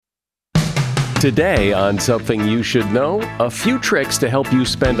Today on Something You Should Know, a few tricks to help you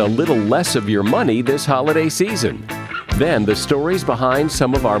spend a little less of your money this holiday season. Then the stories behind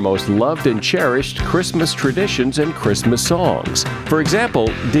some of our most loved and cherished Christmas traditions and Christmas songs. For example,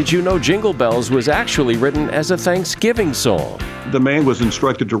 did you know Jingle Bells was actually written as a Thanksgiving song? The man was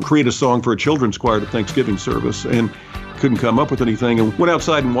instructed to create a song for a children's choir at Thanksgiving service and couldn't come up with anything and went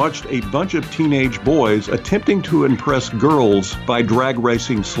outside and watched a bunch of teenage boys attempting to impress girls by drag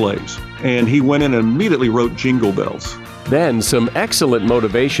racing sleighs. And he went in and immediately wrote Jingle Bells. Then some excellent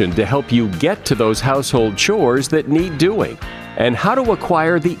motivation to help you get to those household chores that need doing, and how to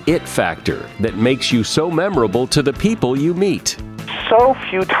acquire the it factor that makes you so memorable to the people you meet. So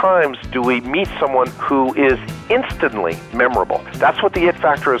few times do we meet someone who is instantly memorable. That's what the it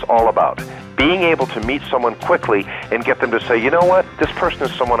factor is all about. Being able to meet someone quickly and get them to say, you know what, this person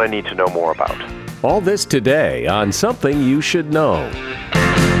is someone I need to know more about. All this today on Something You Should Know.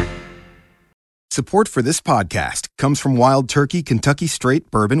 Support for this podcast comes from Wild Turkey Kentucky Straight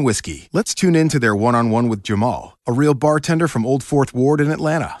Bourbon Whiskey. Let's tune in to their one-on-one with Jamal, a real bartender from Old Fourth Ward in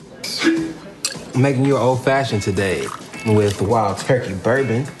Atlanta. I'm making you an old-fashioned today with Wild Turkey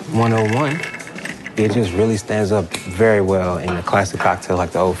Bourbon 101. It just really stands up very well in a classic cocktail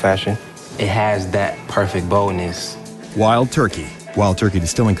like the old-fashioned. It has that perfect boldness. Wild Turkey. Wild Turkey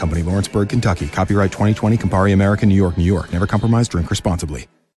Distilling Company, Lawrenceburg, Kentucky. Copyright 2020, Campari American, New York, New York. Never compromise, drink responsibly.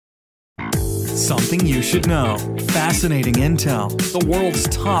 Something you should know. Fascinating intel, the world's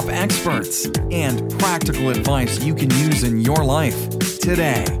top experts, and practical advice you can use in your life.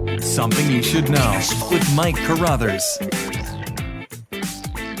 Today, Something You Should Know with Mike Carruthers.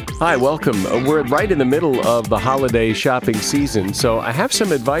 Hi, welcome. We're right in the middle of the holiday shopping season, so I have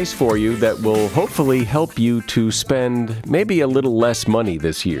some advice for you that will hopefully help you to spend maybe a little less money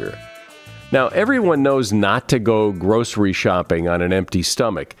this year. Now, everyone knows not to go grocery shopping on an empty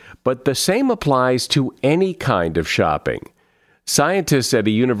stomach, but the same applies to any kind of shopping. Scientists at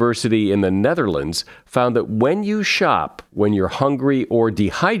a university in the Netherlands found that when you shop, when you're hungry or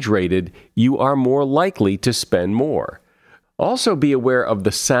dehydrated, you are more likely to spend more. Also be aware of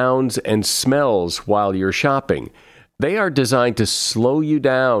the sounds and smells while you're shopping. They are designed to slow you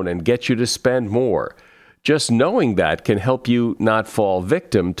down and get you to spend more. Just knowing that can help you not fall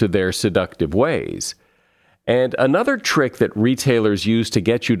victim to their seductive ways. And another trick that retailers use to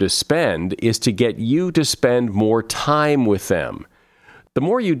get you to spend is to get you to spend more time with them. The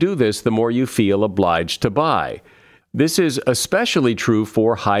more you do this, the more you feel obliged to buy. This is especially true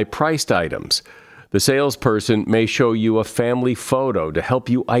for high-priced items. The salesperson may show you a family photo to help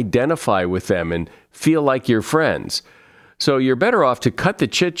you identify with them and feel like you're friends. So you're better off to cut the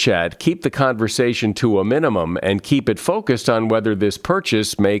chit-chat, keep the conversation to a minimum, and keep it focused on whether this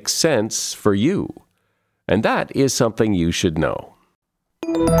purchase makes sense for you. And that is something you should know.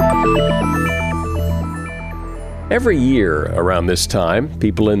 Every year around this time,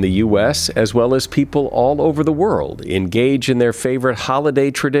 people in the U.S. as well as people all over the world engage in their favorite holiday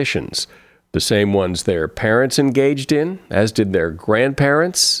traditions. The same ones their parents engaged in, as did their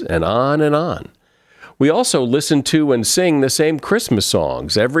grandparents, and on and on. We also listen to and sing the same Christmas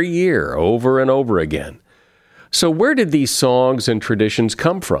songs every year, over and over again. So where did these songs and traditions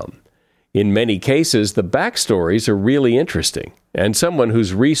come from? In many cases, the backstories are really interesting, and someone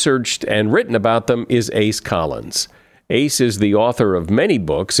who's researched and written about them is Ace Collins. Ace is the author of many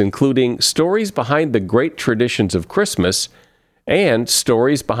books, including Stories Behind the Great Traditions of Christmas and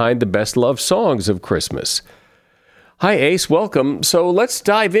Stories Behind the Best-Loved Songs of Christmas. Hi, Ace. Welcome. So let's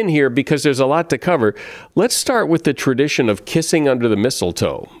dive in here because there's a lot to cover. Let's start with the tradition of kissing under the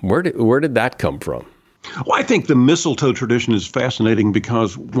mistletoe. Where did that come from? Well, I think the mistletoe tradition is fascinating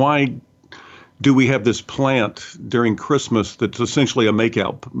because why do we have this plant during Christmas that's essentially a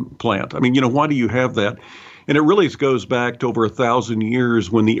makeout plant? I mean, why do you have that? And it really goes back to over 1,000 years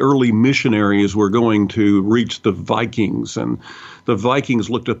when the early missionaries were going to reach the Vikings. And the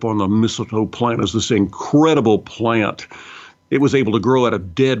Vikings looked upon the mistletoe plant as this incredible plant. It was able to grow out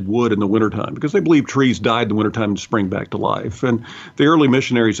of dead wood in the wintertime because they believed trees died in the wintertime and spring back to life. And the early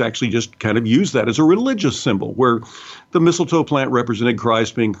missionaries actually just kind of used that as a religious symbol where the mistletoe plant represented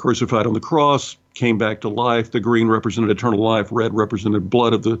Christ being crucified on the cross, came back to life. The green represented eternal life, red represented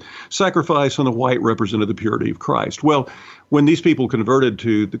blood of the sacrifice, and the white represented the purity of Christ. Well, when these people converted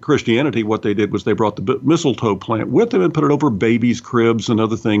to the Christianity, what they did was they brought the mistletoe plant with them and put it over babies' cribs and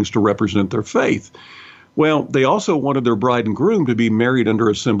other things to represent their faith. Well, they also wanted their bride and groom to be married under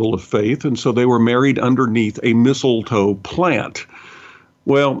a symbol of faith, and so they were married underneath a mistletoe plant.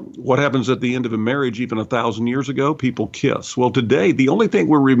 Well, what happens at the end of a marriage even 1,000 years ago? People kiss. Well, today, the only thing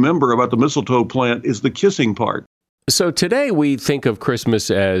we remember about the mistletoe plant is the kissing part. So today we think of Christmas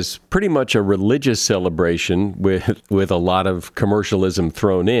as pretty much a religious celebration with a lot of commercialism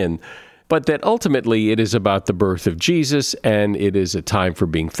thrown in, but that ultimately it is about the birth of Jesus, and it is a time for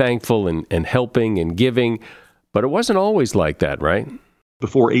being thankful and helping and giving. But it wasn't always like that, right?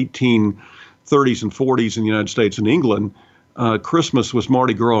 Before 1830s and 40s in the United States and England, Christmas was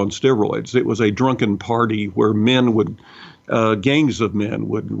Mardi Gras on steroids. It was a drunken party where gangs of men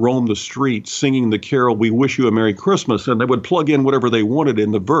would roam the streets singing the carol, "We Wish You a Merry Christmas," and they would plug in whatever they wanted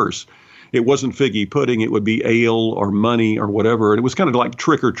in the verse. It wasn't figgy pudding. It would be ale or money or whatever. And it was kind of like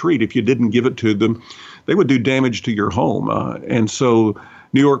trick or treat. If you didn't give it to them, they would do damage to your home. And so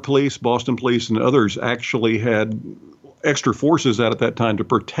New York police, Boston police, and others actually had extra forces out at that time to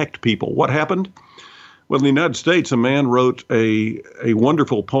protect people. What happened? Well, in the United States, a man wrote a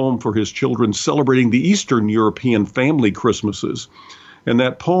wonderful poem for his children celebrating the Eastern European family Christmases. And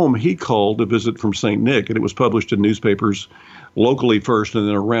that poem he called A Visit from St. Nick, and it was published in newspapers locally first and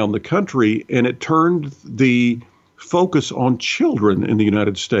then around the country, and it turned the focus on children in the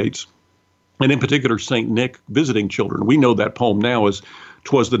United States, and in particular St. Nick visiting children. We know that poem now as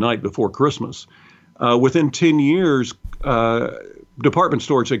 "'Twas the Night Before Christmas." Within 10 years, department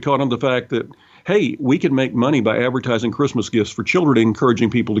stores had caught on the fact that, hey, we can make money by advertising Christmas gifts for children, encouraging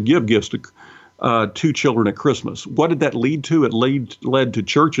people to give gifts to children at Christmas. What did that lead to? It led to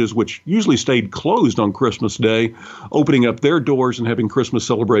churches, which usually stayed closed on Christmas Day, opening up their doors and having Christmas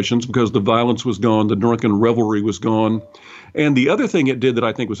celebrations because the violence was gone, the drunken revelry was gone. And the other thing it did that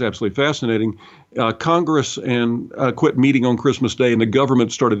I think was absolutely fascinating, Congress quit meeting on Christmas Day, and the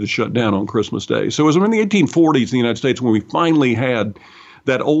government started to shut down on Christmas Day. So it was in the 1840s in the United States when we finally had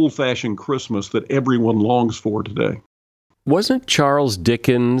that old-fashioned Christmas that everyone longs for today. Wasn't Charles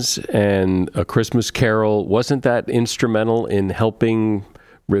Dickens and A Christmas Carol, wasn't that instrumental in helping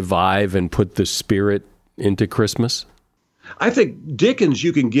revive and put the spirit into Christmas? I think Dickens,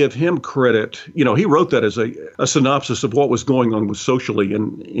 you can give him credit. You know, he wrote that as a synopsis of what was going on socially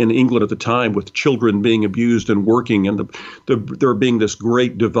in England at the time, with children being abused and working, and there being this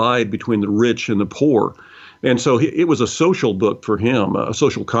great divide between the rich and the poor. And so it was a social book for him, a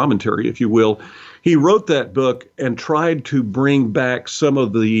social commentary, if you will. He wrote that book and tried to bring back some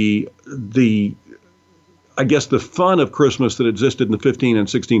of the I guess, the fun of Christmas that existed in the 1500s and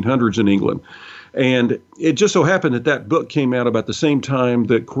 1600s in England. And it just so happened that that book came out about the same time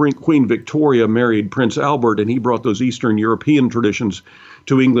that Queen Victoria married Prince Albert, and he brought those Eastern European traditions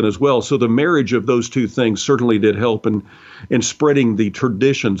to England as well. So the marriage of those two things certainly did help in spreading the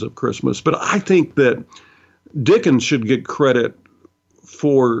traditions of Christmas. But I think that Dickens should get credit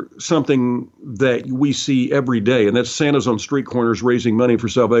for something that we see every day, and that's Santa's on street corners raising money for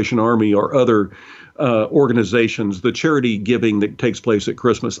Salvation Army or other organizations, the charity giving that takes place at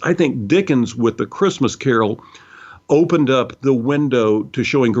Christmas. I think Dickens, with The Christmas Carol, opened up the window to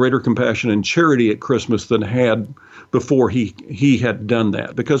showing greater compassion and charity at Christmas than had before he had done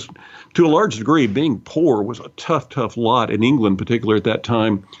that. Because to a large degree, being poor was a tough lot in England, particularly at that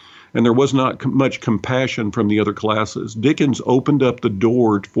time, and there was not much compassion from the other classes. Dickens opened up the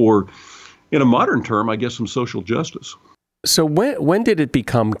door for, in a modern term, I guess, some social justice. So when did it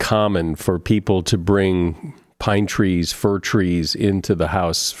become common for people to bring pine trees, fir trees into the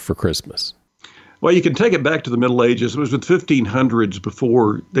house for Christmas? Well, you can take it back to the Middle Ages. It was the 1500s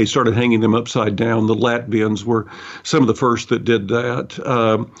before they started hanging them upside down. The Latvians were some of the first that did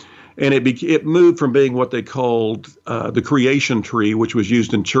that. And it moved from being what they called the creation tree, which was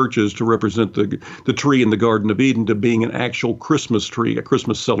used in churches to represent the tree in the Garden of Eden, to being an actual Christmas tree, a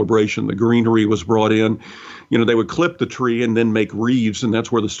Christmas celebration. The greenery was brought in. You know, they would clip the tree and then make wreaths, and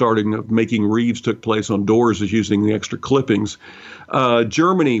that's where the starting of making wreaths took place on doors, is using the extra clippings.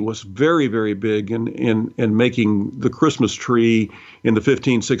 Germany was very, very big in making the Christmas tree in the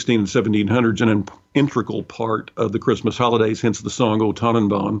 15, 16, and 1700s an integral part of the Christmas holidays, hence the song O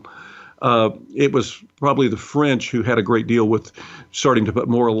Tannenbaum. It was probably the French who had a great deal with starting to put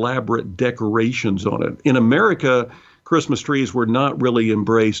more elaborate decorations on it. In America, Christmas trees were not really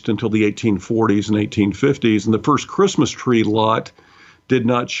embraced until the 1840s and 1850s, and the first Christmas tree lot did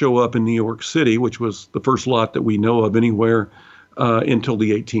not show up in New York City, which was the first lot that we know of anywhere, until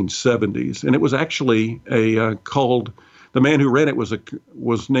the 1870s. And it was actually called, the man who ran it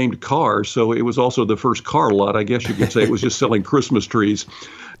was named Carr, so it was also the first car lot, I guess you could say. It was just selling Christmas trees.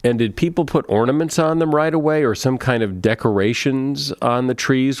 And did people put ornaments on them right away, or some kind of decorations on the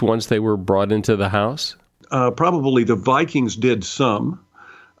trees once they were brought into the house? Probably the Vikings did some.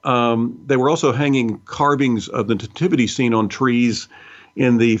 They were also hanging carvings of the nativity scene on trees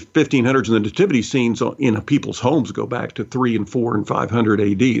in the 1500s, and the nativity scenes in people's homes go back to 300 and 400 and 500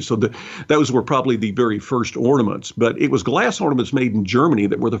 AD. So those were probably the very first ornaments. But it was glass ornaments made in Germany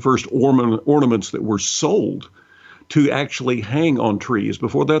that were the first ornaments that were sold to actually hang on trees.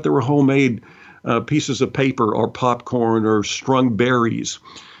 Before that, there were homemade pieces of paper or popcorn or strung berries.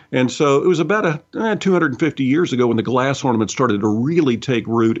 And so it was about 250 years ago when the glass ornaments started to really take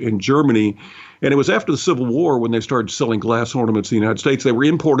root in Germany. And it was after the Civil War when they started selling glass ornaments in the United States. They were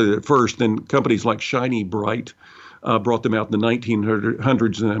imported at first, then companies like Shiny Bright brought them out in the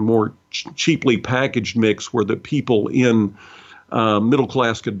 1900s in a more cheaply packaged mix where the people in middle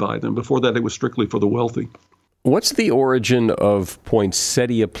class could buy them. Before that, it was strictly for the wealthy. What's the origin of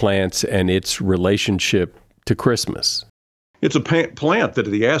poinsettia plants and its relationship to Christmas? It's a plant that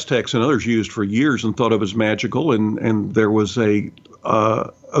the Aztecs and others used for years and thought of as magical. And there was a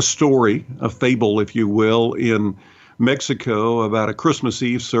story, a fable, if you will, in Mexico about a Christmas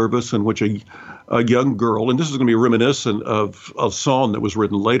Eve service in which a young girl, and this is going to be reminiscent of a song that was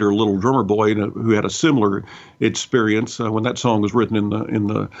written later, Little Drummer Boy, who had a similar experience when that song was written in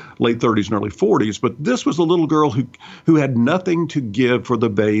the late 30s and early 40s. But this was a little girl who had nothing to give for the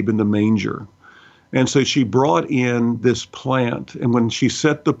babe in the manger. And so she brought in this plant, and when she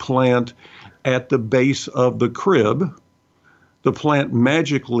set the plant at the base of the crib, the plant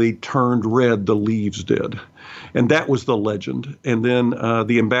magically turned red, the leaves did. And that was the legend. And then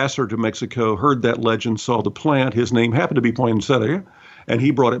the ambassador to Mexico heard that legend, saw the plant. His name happened to be poinsettia, and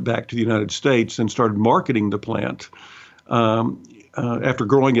he brought it back to the United States and started marketing the plant after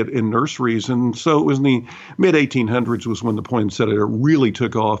growing it in nurseries. And so it was in the mid-1800s was when the poinsettia really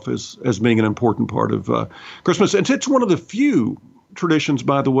took off as being an important part of Christmas. And it's one of the few traditions,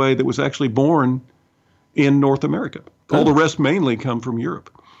 by the way, that was actually born in North America. All the rest mainly come from Europe.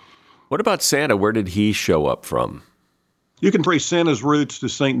 What about Santa? Where did he show up from? You can trace Santa's roots to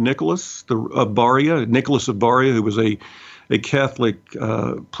St. Nicholas of Bari, Nicholas of Bari, who was a Catholic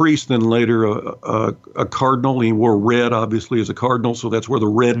priest, then later a cardinal. He wore red, obviously, as a cardinal, so that's where the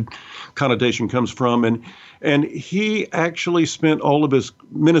red connotation comes from. And he actually spent all of his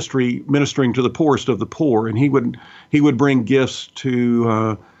ministering to the poorest of the poor, and he would bring gifts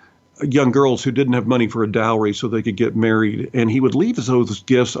to young girls who didn't have money for a dowry so they could get married. And he would leave those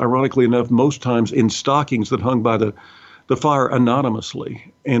gifts, ironically enough, most times in stockings that hung by the fire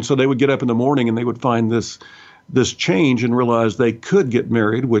anonymously. And so they would get up in the morning and they would find this change and realize they could get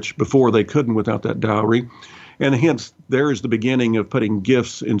married, which before they couldn't without that dowry. And hence, there is the beginning of putting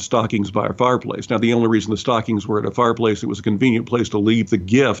gifts in stockings by a fireplace. Now, the only reason the stockings were at a fireplace, it was a convenient place to leave the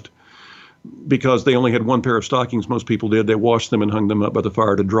gift, because they only had one pair of stockings, most people did. They washed them and hung them up by the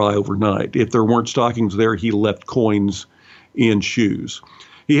fire to dry overnight. If there weren't stockings there, he left coins in shoes.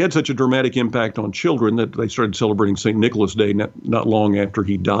 He had such a dramatic impact on children that they started celebrating St. Nicholas Day not long after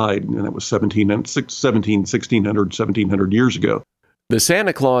he died, and that was 1700 years ago. The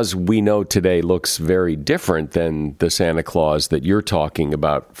Santa Claus we know today looks very different than the Santa Claus that you're talking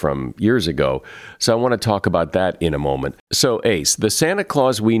about from years ago. So I want to talk about that in a moment. So Ace, the Santa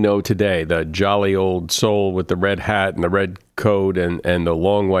Claus we know today, the jolly old soul with the red hat and the red coat and the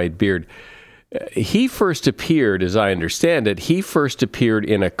long white beard, he first appeared, as I understand it,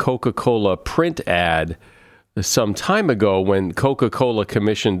 in a Coca-Cola print ad some time ago when Coca-Cola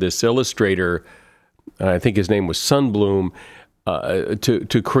commissioned this illustrator, I think his name was Sunbloom,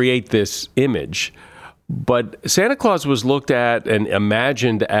 to create this image. But Santa Claus was looked at and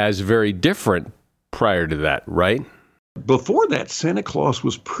imagined as very different prior to that, right? Before that, Santa Claus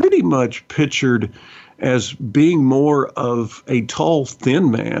was pretty much pictured as being more of a tall,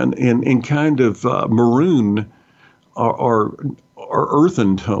 thin man in kind of maroon or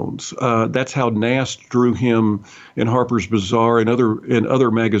earthen tones. That's how Nast drew him in Harper's Bazaar and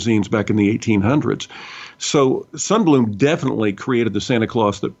other magazines back in the 1800s. So Sunbloom definitely created the Santa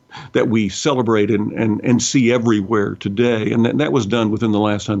Claus that we celebrate and see everywhere today, and that was done within the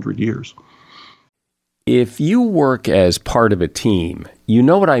last 100 years. If you work as part of a team, you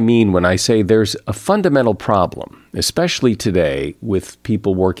know what I mean when I say there's a fundamental problem, especially today with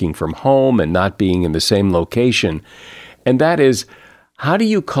people working from home and not being in the same location, and that is, how do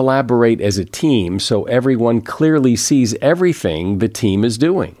you collaborate as a team so everyone clearly sees everything the team is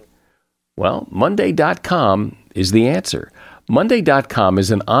doing? Well, Monday.com is the answer. Monday.com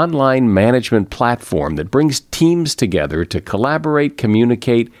is an online management platform that brings teams together to collaborate,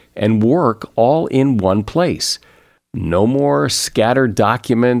 communicate, and work all in one place. No more scattered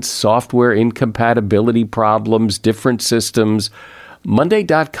documents, software incompatibility problems, different systems.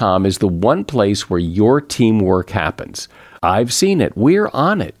 Monday.com is the one place where your teamwork happens. I've seen it. We're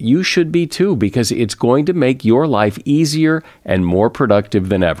on it. You should be too, because it's going to make your life easier and more productive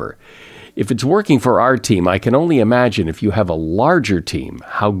than ever. If it's working for our team, I can only imagine if you have a larger team,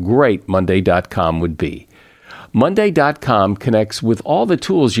 how great Monday.com would be. Monday.com connects with all the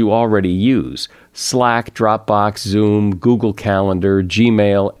tools you already use: Slack, Dropbox, Zoom, Google Calendar,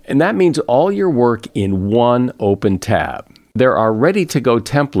 Gmail, and that means all your work in one open tab. There are ready-to-go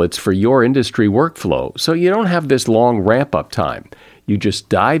templates for your industry workflow, so you don't have this long ramp-up time. You just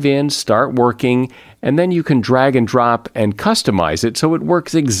dive in, start working, and then you can drag and drop and customize it so it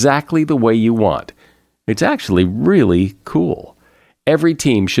works exactly the way you want. It's actually really cool. Every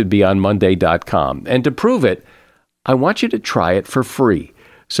team should be on Monday.com, and to prove it, I want you to try it for free.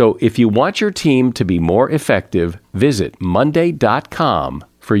 So if you want your team to be more effective, visit Monday.com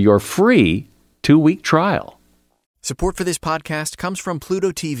for your free 2-week trial. Support for this podcast comes from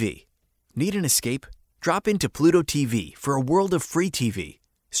Pluto TV. Need an escape? Drop into Pluto TV for a world of free TV.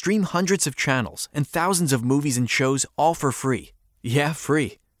 Stream hundreds of channels and thousands of movies and shows all for free. Yeah,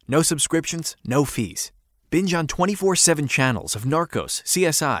 free. No subscriptions, no fees. Binge on 24/7 channels of Narcos,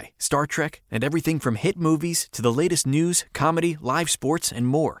 CSI, Star Trek, and everything from hit movies to the latest news, comedy, live sports, and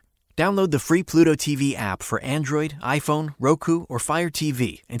more. Download the free Pluto TV app for Android, iPhone, Roku, or Fire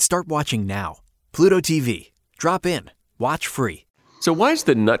TV and start watching now. Pluto TV. Drop in. Watch free. So why is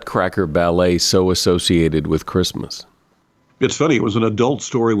the Nutcracker Ballet so associated with Christmas? It's funny, it was an adult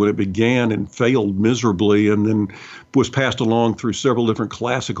story when it began and failed miserably, and then was passed along through several different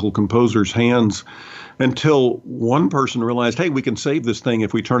classical composers' hands until one person realized, hey, we can save this thing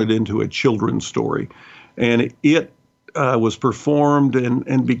if we turn it into a children's story. And it was performed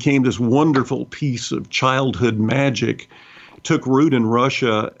and became this wonderful piece of childhood magic, took root in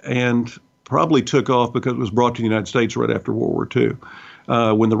Russia, and probably took off because it was brought to the United States right after World War II.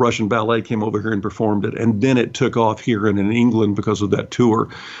 When the Russian ballet came over here and performed it. And then it took off here and in England because of that tour.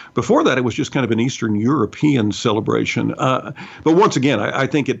 Before that, it was just kind of an Eastern European celebration. But once again, I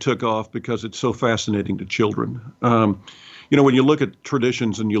think it took off because it's so fascinating to children. When you look at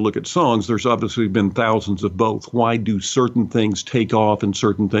traditions and you look at songs, there's obviously been thousands of both. Why do certain things take off and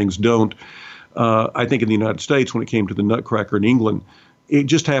certain things don't? I think in the United States, when it came to the Nutcracker in England, it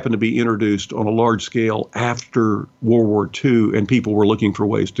just happened to be introduced on a large scale after World War II, and people were looking for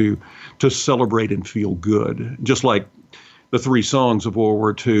ways to celebrate and feel good. Just like the 3 songs of World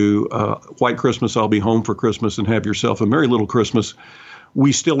War II, White Christmas, I'll Be Home for Christmas, and Have Yourself a Merry Little Christmas.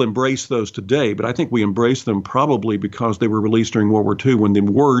 We still embrace those today, but I think we embrace them probably because they were released during World War II, when the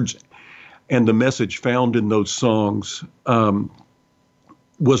words and the message found in those songs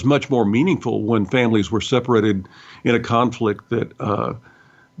was much more meaningful when families were separated in a conflict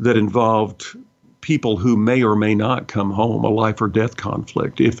that involved people who may or may not come home, a life or death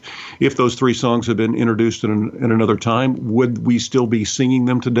conflict. If those 3 songs had been introduced in another time, would we still be singing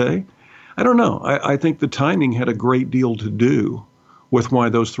them today? I don't know. I think the timing had a great deal to do with why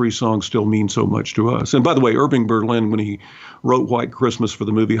those 3 songs still mean so much to us. And by the way, Irving Berlin, when he wrote White Christmas for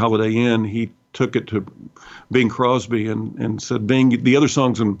the movie Holiday Inn, he took it to Bing Crosby and said, Bing, the other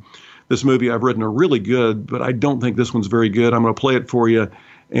songs in this movie I've written are really good, but I don't think this one's very good. I'm going to play it for you,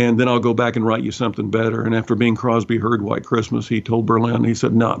 and then I'll go back and write you something better. And after Bing Crosby heard White Christmas, he told Berlin, he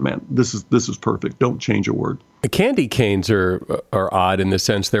said, "No, man, this is perfect. Don't change a word." The candy canes are odd in the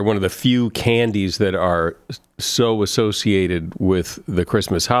sense they're one of the few candies that are so associated with the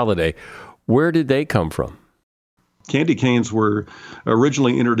Christmas holiday. Where did they come from? Candy canes were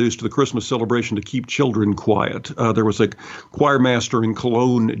originally introduced to the Christmas celebration to keep children quiet. There was a choir master in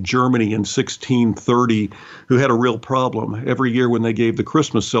Cologne, Germany in 1630 who had a real problem. Every year when they gave the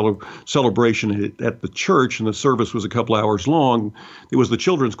Christmas celebration at the church and the service was a couple hours long, it was the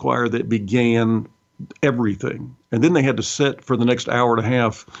children's choir that began everything. And then they had to sit for the next hour and a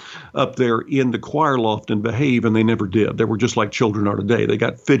half up there in the choir loft and behave, and they never did. They were just like children are today. They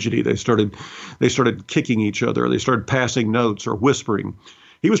got fidgety. They started kicking each other. They started passing notes or whispering.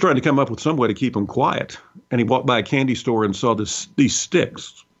 He was trying to come up with some way to keep them quiet. And he walked by a candy store and saw these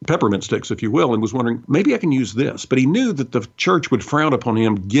sticks, peppermint sticks, if you will, and was wondering, maybe I can use this. But he knew that the church would frown upon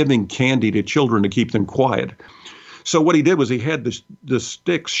him giving candy to children to keep them quiet. So what he did was he had the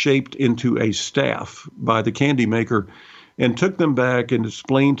sticks shaped into a staff by the candy maker and took them back and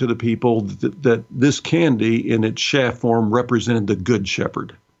explained to the people that this candy in its shaft form represented the Good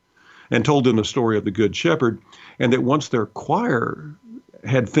Shepherd, and told them the story of the Good Shepherd, and that once their choir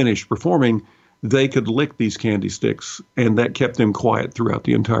had finished performing, they could lick these candy sticks, and that kept them quiet throughout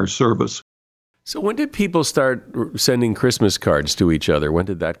the entire service. So when did people start sending Christmas cards to each other? When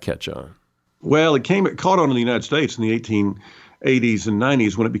did that catch on? Well, it caught on in the United States in the 80s and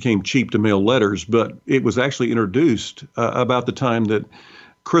 90s when it became cheap to mail letters, but it was actually introduced about the time that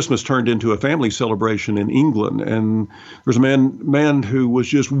Christmas turned into a family celebration in England. And there's a man who was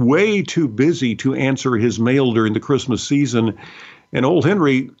just way too busy to answer his mail during the Christmas season. And old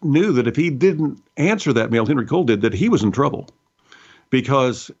Henry knew that if he didn't answer that mail, Henry Cole did, that he was in trouble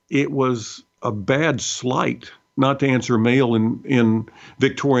because it was a bad slight not to answer mail in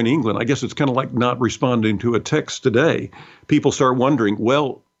Victorian England. I guess it's kind of like not responding to a text today. People start wondering,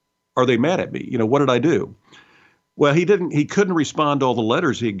 well, are they mad at me? What did I do? Well, he couldn't respond to all the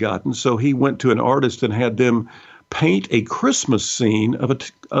letters he had gotten, so he went to an artist and had them paint a Christmas scene of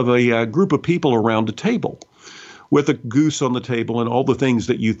a group of people around a table with a goose on the table and all the things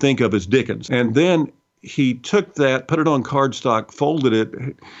that you think of as Dickens. And then he took that, put it on cardstock, folded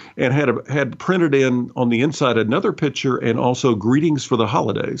it, and had printed in on the inside another picture and also greetings for the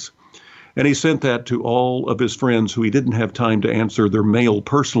holidays. And he sent that to all of his friends who he didn't have time to answer their mail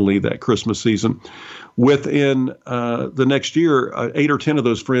personally that Christmas season. Within the next year, 8 or 10 of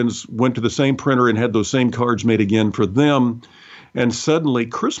those friends went to the same printer and had those same cards made again for them. And suddenly,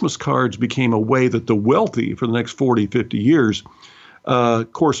 Christmas cards became a way that the wealthy, for the next 40, 50 years,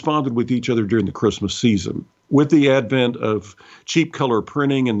 corresponded with each other during the Christmas season. With the advent of cheap color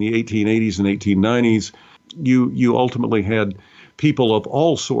printing in the 1880s and 1890s, you ultimately had people of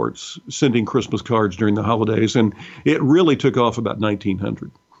all sorts sending Christmas cards during the holidays, and it really took off about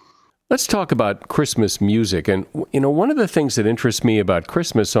 1900. Let's talk about Christmas music. And, one of the things that interests me about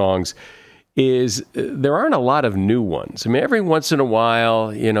Christmas songs is there aren't a lot of new ones. I mean, every once in a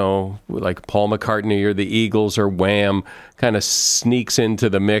while, like Paul McCartney or the Eagles or Wham kind of sneaks into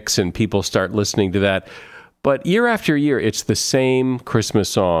the mix and people start listening to that. But year after year, it's the same Christmas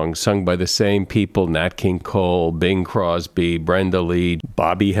song sung by the same people, Nat King Cole, Bing Crosby, Brenda Lee,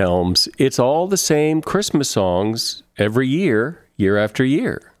 Bobby Helms. It's all the same Christmas songs every year, year after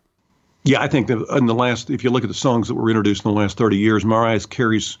year. Yeah, I think that if you look at the songs that were introduced in the last 30 years, Mariah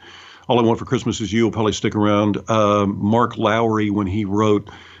Carey's All I Want for Christmas Is You will probably stick around. Mark Lowry, when he wrote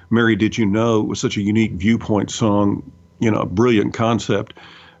Mary Did You Know, it was such a unique viewpoint song, a brilliant concept,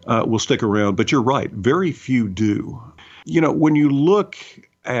 will stick around. But you're right, very few do. When you look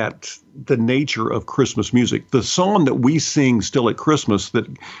at the nature of Christmas music, the song that we sing still at Christmas that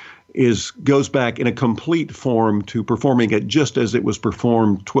goes back in a complete form to performing it just as it was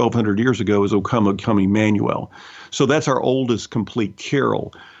performed 1,200 years ago is O Come, O Come Emmanuel. So that's our oldest complete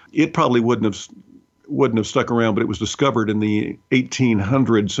carol. It probably wouldn't have stuck around, but it was discovered in the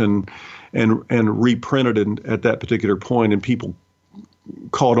 1800s and reprinted at that particular point, and people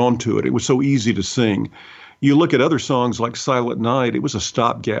caught on to it. It was so easy to sing. You look at other songs like Silent Night, it was a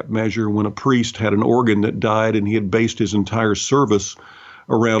stopgap measure when a priest had an organ that died and he had based his entire service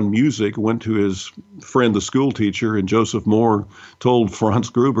around music, went to his friend, the school teacher, and Joseph Moore told Franz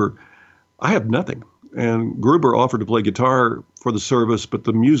Gruber, I have nothing. And Gruber offered to play guitar for the service, but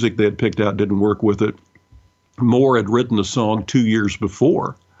the music they had picked out didn't work with it. Moore had written a song 2 years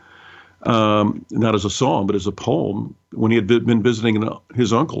before, not as a song, but as a poem. When he had been visiting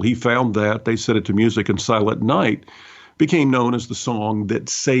his uncle, he found that, they set it to music, and Silent Night became known as the song that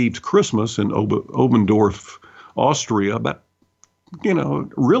saved Christmas in Oberndorf, Austria,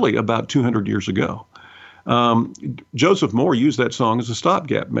 really about 200 years ago. Joseph Moore used that song as a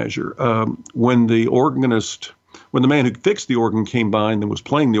stopgap measure. When the man who fixed the organ came by and then was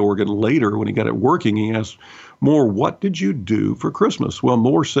playing the organ later, when he got it working, he asked Moore, what did you do for Christmas? Well,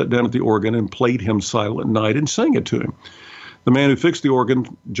 Moore sat down at the organ and played him Silent Night and sang it to him. The man who fixed the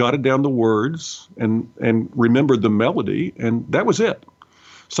organ jotted down the words and remembered the melody, and that was it.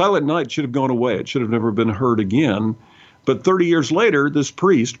 Silent Night should have gone away. It should have never been heard again. But 30 years later, this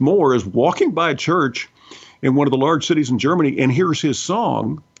priest, Moore, is walking by a church in one of the large cities in Germany and hears his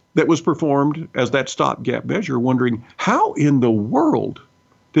song that was performed as that stopgap measure, wondering, how in the world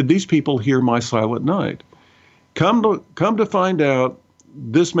did these people hear my Silent Night? Come to find out,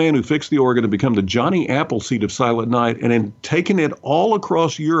 this man who fixed the organ had become the Johnny Appleseed of Silent Night and had taken it all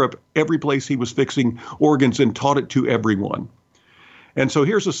across Europe, every place he was fixing organs, and taught it to everyone. And so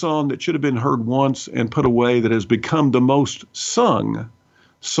here's a song that should have been heard once and put away that has become the most sung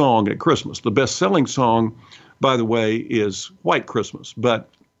song at Christmas. The best-selling song, by the way, is White Christmas, but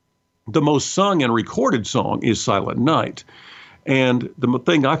the most sung and recorded song is Silent Night. And the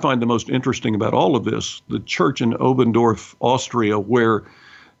thing I find the most interesting about all of this, the church in Oberndorf, Austria, where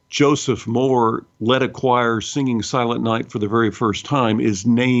Joseph Moore led a choir singing Silent Night for the very first time, is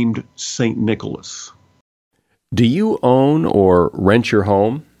named St. Nicholas. Do you own or rent your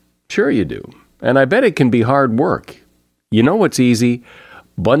home? Sure you do. And I bet it can be hard work. You know what's easy?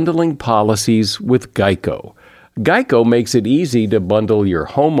 Bundling policies with Geico. Geico makes it easy to bundle your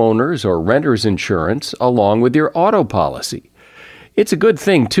homeowner's or renter's insurance along with your auto policy. It's a good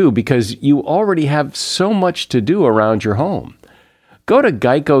thing, too, because you already have so much to do around your home. Go to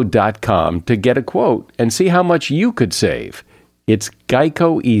geico.com to get a quote and see how much you could save. It's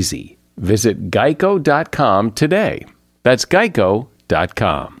Geico Easy. Visit geico.com today. That's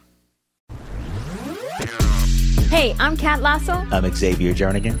geico.com. Hey, I'm Kat Lasso. I'm Xavier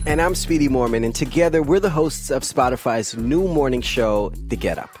Jernigan. And I'm Speedy Morman. And together, we're the hosts of Spotify's new morning show, The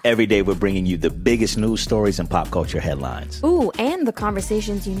Get Up. Every day, we're bringing you the biggest news stories and pop culture headlines. Ooh, and the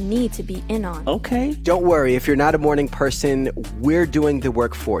conversations you need to be in on. Okay. Don't worry, if you're not a morning person, we're doing the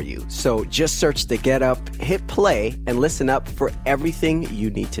work for you. So just search The Get Up, hit play, and listen up for everything you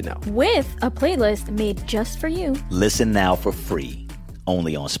need to know. With a playlist made just for you. Listen now for free,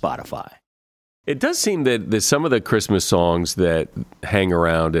 only on Spotify. It does seem that some of the Christmas songs that hang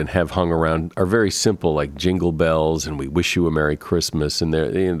around and have hung around are very simple, like Jingle Bells and We Wish You a Merry Christmas, and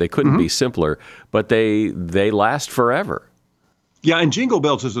they couldn't be simpler, but they last forever. Yeah, and Jingle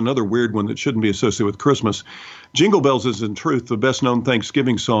Bells is another weird one that shouldn't be associated with Christmas. Jingle Bells is, in truth, the best-known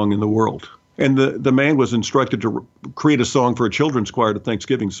Thanksgiving song in the world. And the man was instructed to create a song for a children's choir at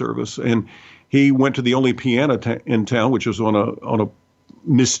Thanksgiving service, and he went to the only piano in town, which was on a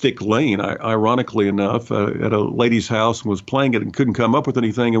Mystic Lane, ironically enough, at a lady's house, and was playing it and couldn't come up with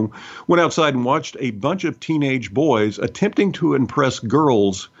anything, and went outside and watched a bunch of teenage boys attempting to impress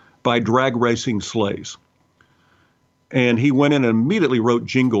girls by drag racing sleighs. And he went in and immediately wrote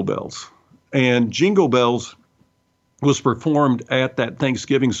Jingle Bells. And Jingle Bells was performed at that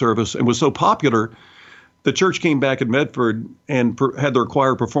Thanksgiving service and was so popular, the church came back in Medford and had their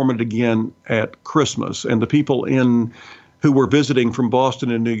choir perform it again at Christmas. And the people who were visiting from Boston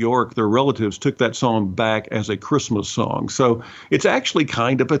and New York, their relatives, took that song back as a Christmas song. So it's actually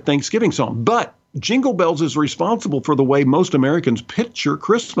kind of a Thanksgiving song. But Jingle Bells is responsible for the way most Americans picture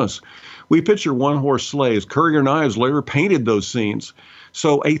Christmas. We picture one-horse sleighs. Currier and Ives later painted those scenes.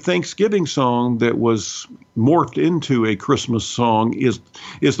 So a Thanksgiving song that was morphed into a Christmas song is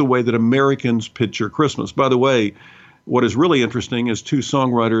the way that Americans picture Christmas. By the way, what is really interesting is two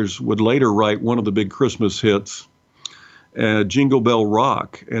songwriters would later write one of the big Christmas hits, Jingle Bell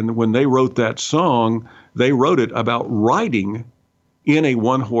Rock. And when they wrote that song, they wrote it about riding in a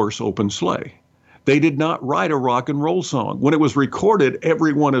one-horse open sleigh. They did not write a rock and roll song. When it was recorded,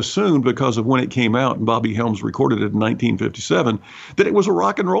 everyone assumed, because of when it came out, and Bobby Helms recorded it in 1957, that it was a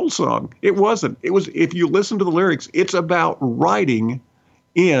rock and roll song. It wasn't. It was, if you listen to the lyrics, it's about riding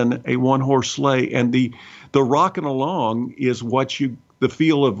in a one-horse sleigh. And the rocking along is the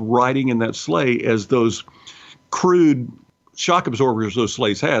feel of riding in that sleigh as those crude shock absorbers those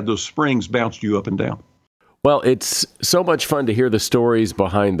sleighs had, those springs bounced you up and down. Well, it's so much fun to hear the stories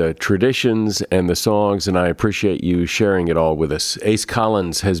behind the traditions and the songs, and I appreciate you sharing it all with us. Ace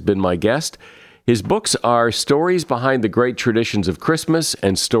Collins has been my guest. His books are Stories Behind the Great Traditions of Christmas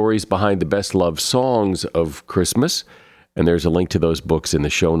and Stories Behind the Best Loved Songs of Christmas, and there's a link to those books in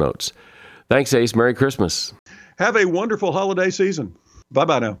the show notes. Thanks, Ace. Merry Christmas. Have a wonderful holiday season.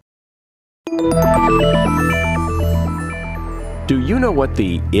 Bye-bye now. Do you know what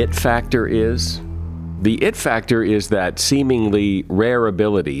the it factor is? The it factor is that seemingly rare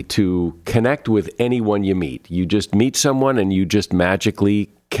ability to connect with anyone you meet. You just meet someone and you just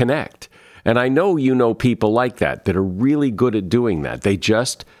magically connect. And I know you know people like that are really good at doing that. They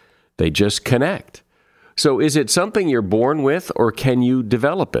just connect. So is it something you're born with, or can you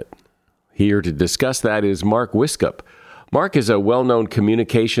develop it? Here to discuss that is Mark Wiskup. Mark is a well-known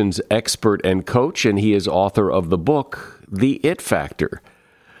communications expert and coach, and he is author of the book, The It Factor.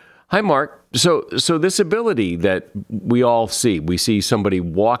 Hi, Mark. So this ability that we all see, we see somebody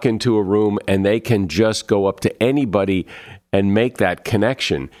walk into a room and they can just go up to anybody and make that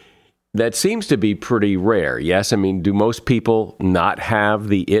connection. That seems to be pretty rare, yes? I mean, do most people not have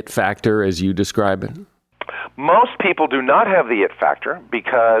the it factor as you describe it? Most people do not have the it factor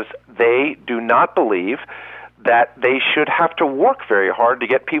because they do not believe that they should have to work very hard to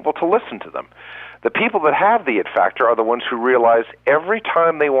get people to listen to them. The people that have the it factor are the ones who realize every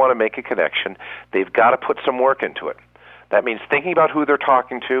time they want to make a connection, they've got to put some work into it. That means thinking about who they're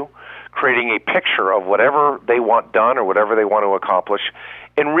talking to, creating a picture of whatever they want done or whatever they want to accomplish,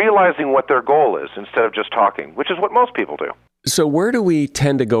 and realizing what their goal is instead of just talking, which is what most people do. So where do we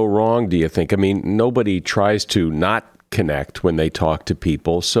tend to go wrong, do you think? I mean, nobody tries to not connect when they talk to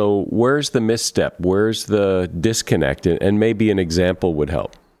people. So where's the misstep? Where's the disconnect? And maybe an example would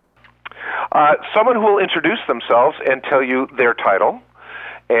help. Someone who will introduce themselves and tell you their title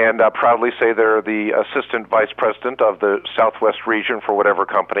and proudly say they're the assistant vice president of the Southwest region for whatever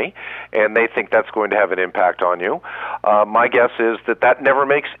company, and they think that's going to have an impact on you. My guess is that never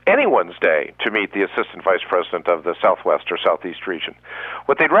makes anyone's day to meet the assistant vice president of the Southwest or Southeast region.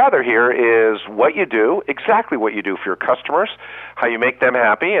 What they'd rather hear is what you do, exactly what you do for your customers, how you make them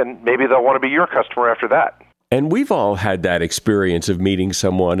happy, and maybe they'll want to be your customer after that. And we've all had that experience of meeting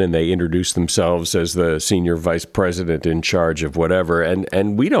someone and they introduce themselves as the senior vice president in charge of whatever,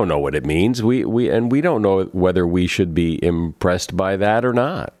 and we don't know what it means. We don't know whether we should be impressed by that or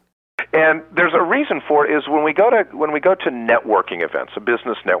not. And there's a reason for it is when we go to networking events, a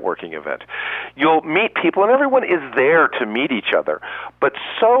business networking event, you'll meet people and everyone is there to meet each other. But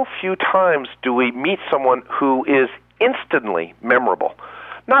so few times do we meet someone who is instantly memorable.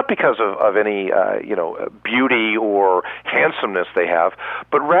 Not because of any beauty or handsomeness they have,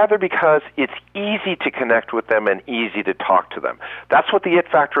 but rather because it's easy to connect with them and easy to talk to them. That's what the it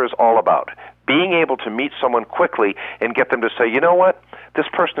factor is all about. Being able to meet someone quickly and get them to say, you know what, this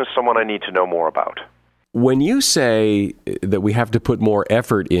person is someone I need to know more about. When you say that we have to put more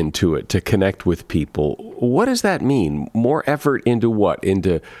effort into it to connect with people, what does that mean? More effort into what?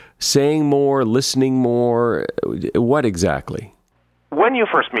 Into saying more, listening more? What exactly? When you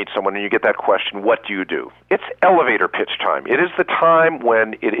first meet someone and you get that question, what do you do? It's elevator pitch time. It is the time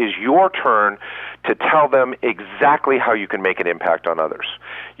when it is your turn to tell them exactly how you can make an impact on others.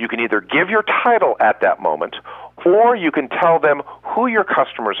 You can either give your title at that moment, or you can tell them who your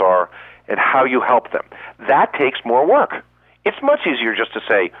customers are and how you help them. That takes more work. It's much easier just to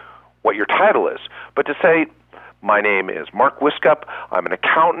say what your title is, but to say, my name is Mark Wiskup. I'm an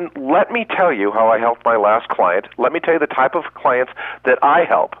accountant. Let me tell you how I helped my last client. Let me tell you the type of clients that I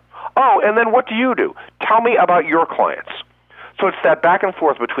help. Oh, and then what do you do? Tell me about your clients. So it's that back and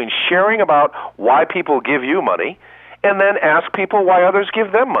forth between sharing about why people give you money and then ask people why others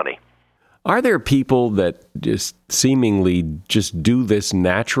give them money. Are there people that just seemingly just do this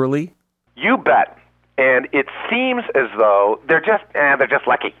naturally? You bet. And it seems as though they're just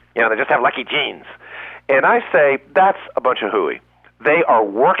lucky. They just have lucky genes. And I say that's a bunch of hooey. They are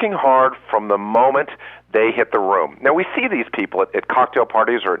working hard from the moment they hit the room. Now, we see these people at cocktail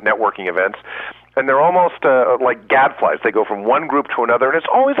parties or at networking events, and they're almost like gadflies. They go from one group to another, and it's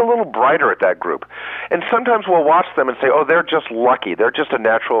always a little brighter at that group. And sometimes we'll watch them and say, oh, they're just lucky. They're just a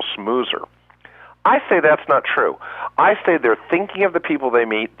natural smoozer. I say that's not true. I say they're thinking of the people they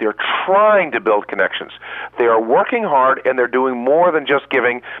meet. They're trying to build connections. They are working hard, and they're doing more than just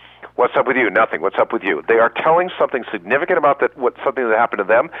giving, what's up with you? Nothing. What's up with you? They are telling something significant about something that happened to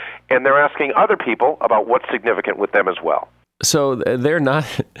them, and they're asking other people about what's significant with them as well. So they're not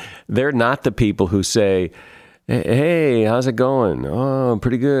the people who say, hey, how's it going? Oh,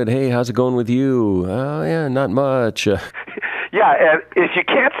 pretty good. Hey, how's it going with you? Oh, yeah, not much. Yeah, and if you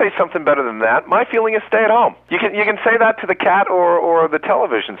can't say something better than that, my feeling is stay at home. You can say that to the cat or the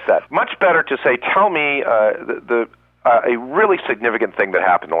television set. Much better to say, tell me a really significant thing that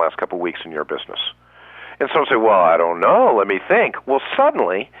happened the last couple of weeks in your business. And some say, well, I don't know, let me think. Well,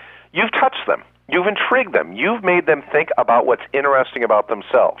 suddenly, you've touched them. You've intrigued them. You've made them think about what's interesting about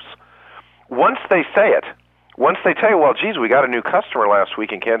themselves. Once they say it, once they tell you, well, geez, we got a new customer last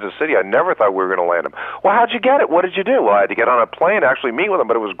week in Kansas City. I never thought we were going to land him. Well, how'd you get it? What did you do? Well, I had to get on a plane to actually meet with him,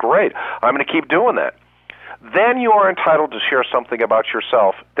 but it was great. I'm going to keep doing that. Then you are entitled to share something about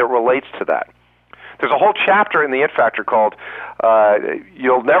yourself that relates to that. There's a whole chapter in the It Factor called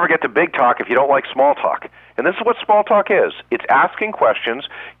You'll Never Get to Big Talk If You Don't Like Small Talk. And this is what small talk is. It's asking questions,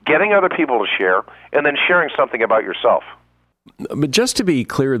 getting other people to share, and then sharing something about yourself. But just to be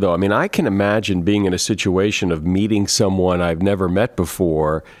clear, though, I mean, I can imagine being in a situation of meeting someone I've never met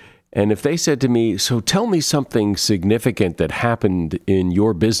before, and if they said to me, so tell me something significant that happened in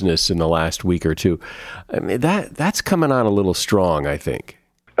your business in the last week or two, I mean, that's coming on a little strong, I think.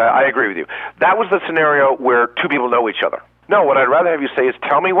 I agree with you. That was the scenario where two people know each other. No, what I'd rather have you say is,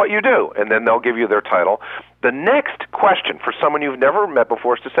 tell me what you do, and then they'll give you their title. The next question for someone you've never met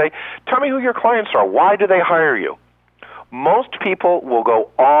before is to say, tell me who your clients are. Why do they hire you? Most people will go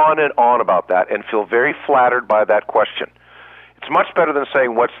on and on about that and feel very flattered by that question. It's much better than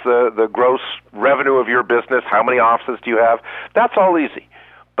saying, what's the gross revenue of your business? How many offices do you have? That's all easy.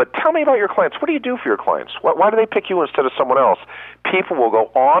 But tell me about your clients. What do you do for your clients? Why do they pick you instead of someone else? People will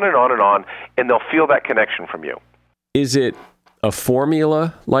go on and on and on, and they'll feel that connection from you. Is it a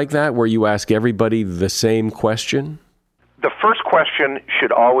formula like that where you ask everybody the same question? The first question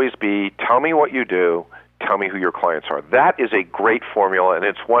should always be, tell me what you do, tell me who your clients are. That is a great formula, and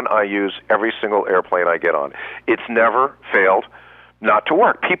it's one I use every single airplane I get on. It's never failed not to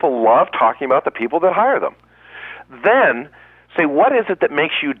work. People love talking about the people that hire them. Then Say, what is it that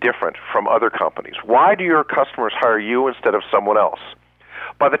makes you different from other companies? Why do your customers hire you instead of someone else?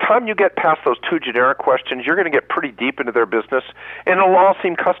 By the time you get past those two generic questions, you're going to get pretty deep into their business, and it'll all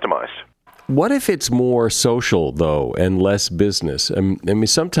seem customized. What if it's more social, though, and less business? I mean,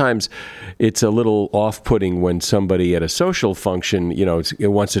 sometimes it's a little off-putting when somebody at a social function,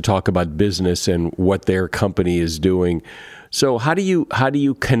 it wants to talk about business and what their company is doing. So how do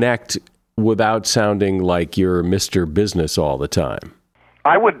you connect without sounding like you're Mr. Business all the time?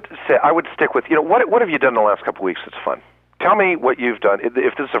 I would stick with, what have you done in the last couple of weeks that's fun? Tell me what you've done. If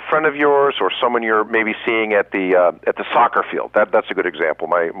this is a friend of yours or someone you're maybe seeing at the soccer field, that's a good example.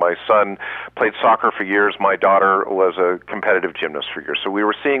 My son played soccer for years. My daughter was a competitive gymnast for years. So we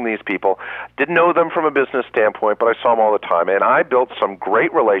were seeing these people. Didn't know them from a business standpoint, but I saw them all the time. And I built some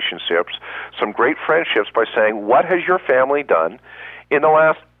great relationships, some great friendships by saying, what has your family done in the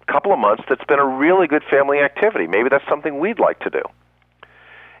last couple of months that's been a really good family activity? Maybe that's something we'd like to do.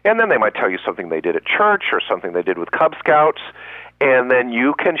 And then they might tell you something they did at church or something they did with Cub Scouts, and then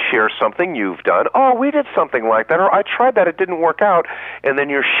you can share something you've done. Oh, we did something like that, or I tried that, it didn't work out, and then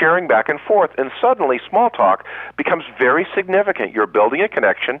you're sharing back and forth, and suddenly small talk becomes very significant. You're building a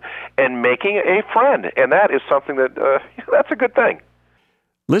connection and making a friend, and that is something that's a good thing.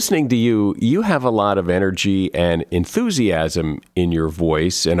 Listening to you have a lot of energy and enthusiasm in your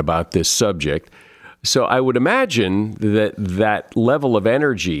voice and about this subject. So I would imagine that level of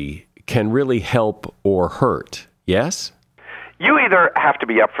energy can really help or hurt, yes? You either have to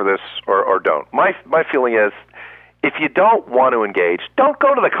be up for this or don't. My feeling is, if you don't want to engage, don't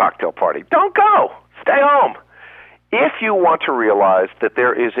go to the cocktail party. Don't go. Stay home. If you want to realize that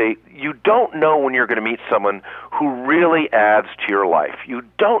you don't know when you're going to meet someone who really adds to your life. You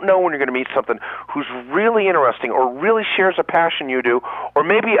don't know when you're going to meet someone who's really interesting or really shares a passion you do, or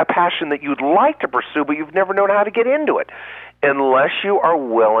maybe a passion that you'd like to pursue, but you've never known how to get into it, unless you are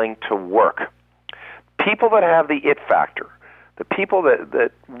willing to work. People that have the it factor, the people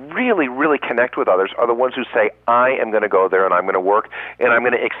that really, really connect with others are the ones who say, I am going to go there and I'm going to work and I'm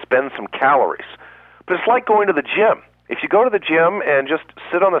going to expend some calories. But it's like going to the gym. If you go to the gym and just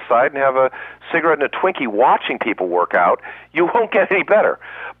sit on the side and have a cigarette and a Twinkie watching people work out, you won't get any better.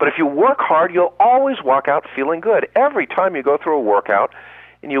 But if you work hard, you'll always walk out feeling good. Every time you go through a workout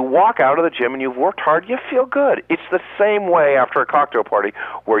and you walk out of the gym and you've worked hard, you feel good. It's the same way after a cocktail party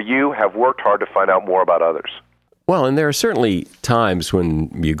where you have worked hard to find out more about others. Well, and there are certainly times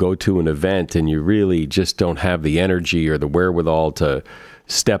when you go to an event and you really just don't have the energy or the wherewithal to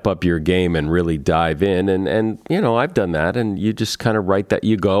step up your game and really dive in. And I've done that, and you just kind of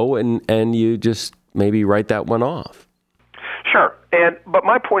you go and you just maybe write that one off. Sure. But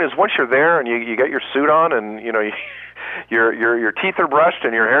my point is, once you're there and you get your suit on and, your teeth are brushed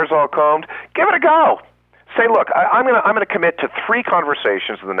and your hair's all combed, give it a go. Say, look, I'm going to commit to 3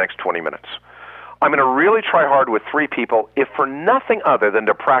 conversations in the next 20 minutes. I'm going to really try hard with 3 people, if for nothing other than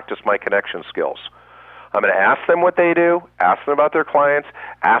to practice my connection skills. I'm going to ask them what they do, ask them about their clients,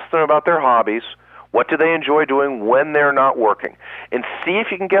 ask them about their hobbies, what do they enjoy doing when they're not working, and see if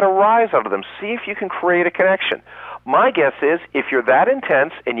you can get a rise out of them, see if you can create a connection. My guess is, if you're that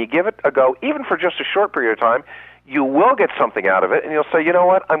intense and you give it a go, even for just a short period of time, you will get something out of it, and you'll say, you know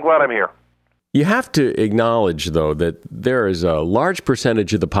what, I'm glad I'm here. You have to acknowledge, though, that there is a large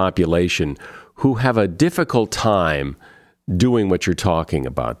percentage of the population who have a difficult time doing what you're talking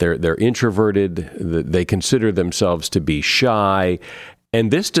about. They're introverted, they consider themselves to be shy,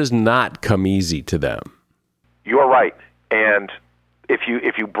 and this does not come easy to them. You're right. And if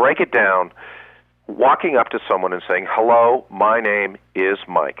you break it down, walking up to someone and saying, hello, my name is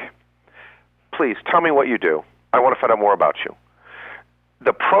Mike. Please tell me what you do. I want to find out more about you.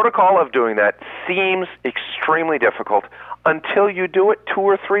 The protocol of doing that seems extremely difficult until you do it 2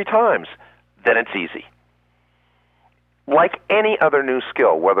 or 3 times. Then it's easy. Like any other new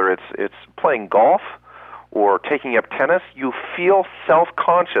skill, whether it's playing golf or taking up tennis, you feel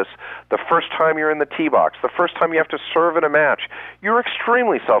self-conscious the first time you're in the tee box, the first time you have to serve in a match. You're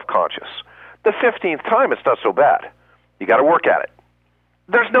extremely self-conscious. The 15th time, it's not so bad. You got to work at it.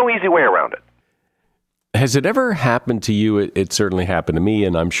 There's no easy way around it. Has it ever happened to you? It certainly happened to me,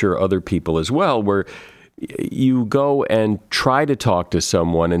 and I'm sure other people as well, where you go and try to talk to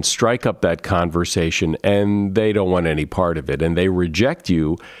someone and strike up that conversation, and they don't want any part of it, and they reject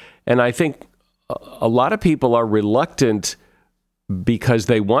you. And I think a lot of people are reluctant because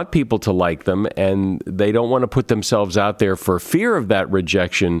they want people to like them, and they don't want to put themselves out there for fear of that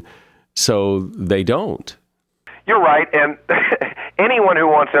rejection, so they don't. You're right, and anyone who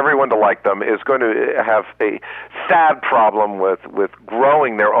wants everyone to like them is going to have a sad problem with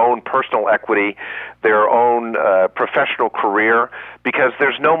growing their own personal equity, their own professional career, because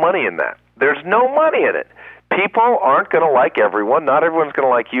there's no money in that. There's no money in it. People aren't going to like everyone. Not everyone's going to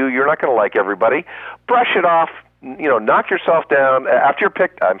like you. You're not going to like everybody. Brush it off. Knock yourself down after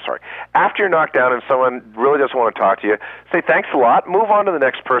you're knocked down and someone really doesn't want to talk to you. Say thanks a lot. Move on to the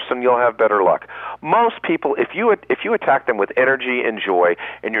next person. You'll have better luck. Most people, if you attack them with energy and joy,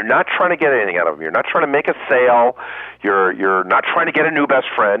 and you're not trying to get anything out of them, you're not trying to make a sale, you're not trying to get a new best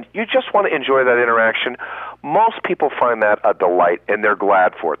friend. You just want to enjoy that interaction. Most people find that a delight, and they're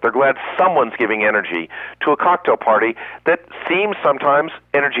glad for it. They're glad someone's giving energy to a cocktail party that seems sometimes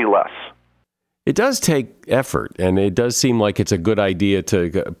energy-less. It does take effort, and it does seem like it's a good idea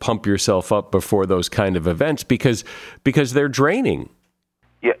to pump yourself up before those kind of events because they're draining.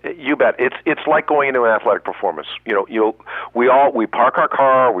 Yeah, you bet. It's like going into an athletic performance. We park our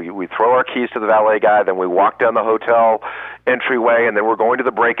car, we throw our keys to the valet guy, then we walk down the hotel entryway, and then we're going to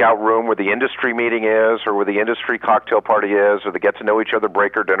the breakout room where the industry meeting is, or where the industry cocktail party is, or the get to know each other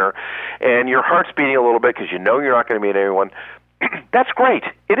breaker dinner, and your heart's beating a little bit because you know you're not going to meet anyone. That's great.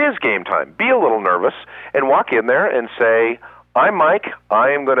 It is game time. Be a little nervous and walk in there and say, I'm Mike.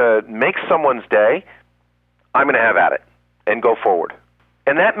 I am going to make someone's day. I'm going to have at it and go forward.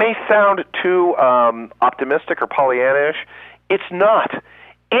 And that may sound too optimistic or Pollyannish. It's not.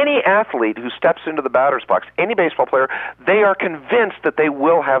 Any athlete who steps into the batter's box, any baseball player, they are convinced that they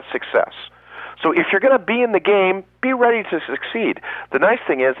will have success. So if you're going to be in the game, be ready to succeed. The nice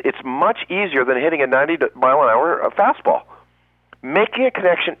thing is it's much easier than hitting a 90-mile-an-hour fastball. Making a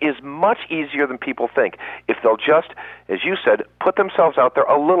connection is much easier than people think if they'll just, as you said, put themselves out there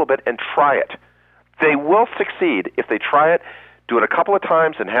a little bit and try it. They will succeed if they try it, do it a couple of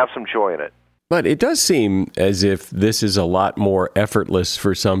times, and have some joy in it. But it does seem as if this is a lot more effortless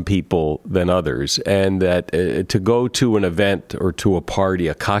for some people than others, and that to go to an event or to a party,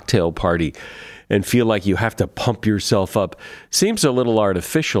 a cocktail party, and feel like you have to pump yourself up seems a little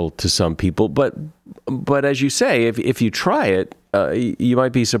artificial to some people. But as you say, if you try it, you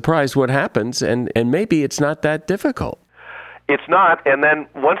might be surprised what happens, and maybe it's not that difficult. It's not, and then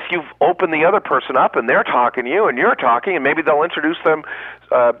once you've opened the other person up and they're talking to you and you're talking, and maybe they'll introduce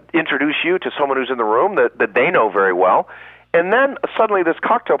you to someone who's in the room that they know very well, and then suddenly this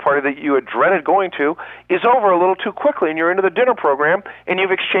cocktail party that you had dreaded going to is over a little too quickly, and you're into the dinner program and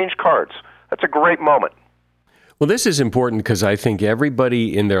you've exchanged cards. That's a great moment. Well, this is important because I think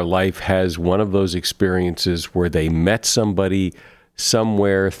everybody in their life has one of those experiences where they met somebody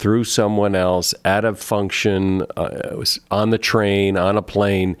somewhere through someone else at a function, on the train, on a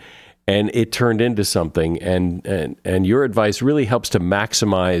plane, and it turned into something. And your advice really helps to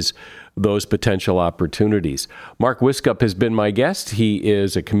maximize those potential opportunities. Mark Wiskup has been my guest. He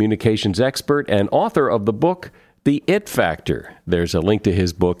is a communications expert and author of the book, The It Factor. There's a link to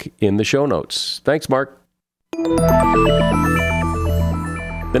his book in the show notes. Thanks, Mark.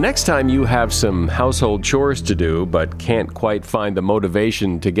 The next time you have some household chores to do but can't quite find the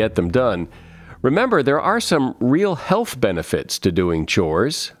motivation to get them done, remember there are some real health benefits to doing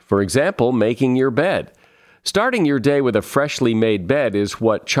chores. For example, making your bed. Starting your day with a freshly made bed is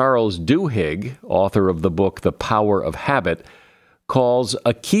what Charles Duhigg, author of the book The Power of Habit, calls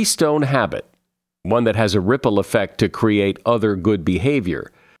a keystone habit, one that has a ripple effect to create other good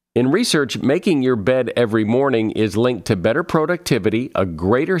behavior. In research, making your bed every morning is linked to better productivity, a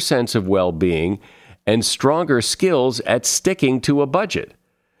greater sense of well-being, and stronger skills at sticking to a budget.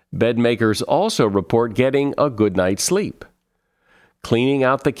 Bed makers also report getting a good night's sleep. Cleaning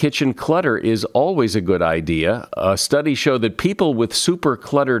out the kitchen clutter is always a good idea. A study showed that people with super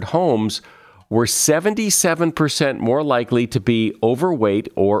cluttered homes were 77% more likely to be overweight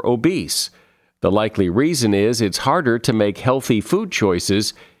or obese. The likely reason is it's harder to make healthy food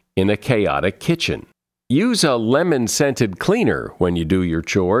choices in a chaotic kitchen. Use a lemon-scented cleaner when you do your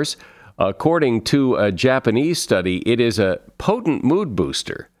chores. According to a Japanese study, it is a potent mood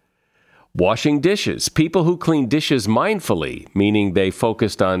booster. Washing dishes. People who clean dishes mindfully, meaning they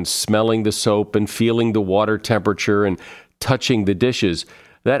focused on smelling the soap and feeling the water temperature and touching the dishes,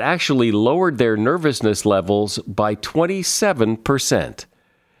 that actually lowered their nervousness levels by 27%.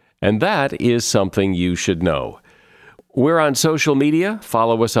 And that is something you should know. We're on social media.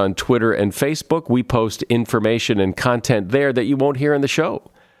 Follow us on Twitter and Facebook. We post information and content there that you won't hear in the show.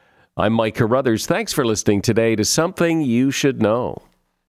 I'm Mike Carruthers. Thanks for listening today to Something You Should Know.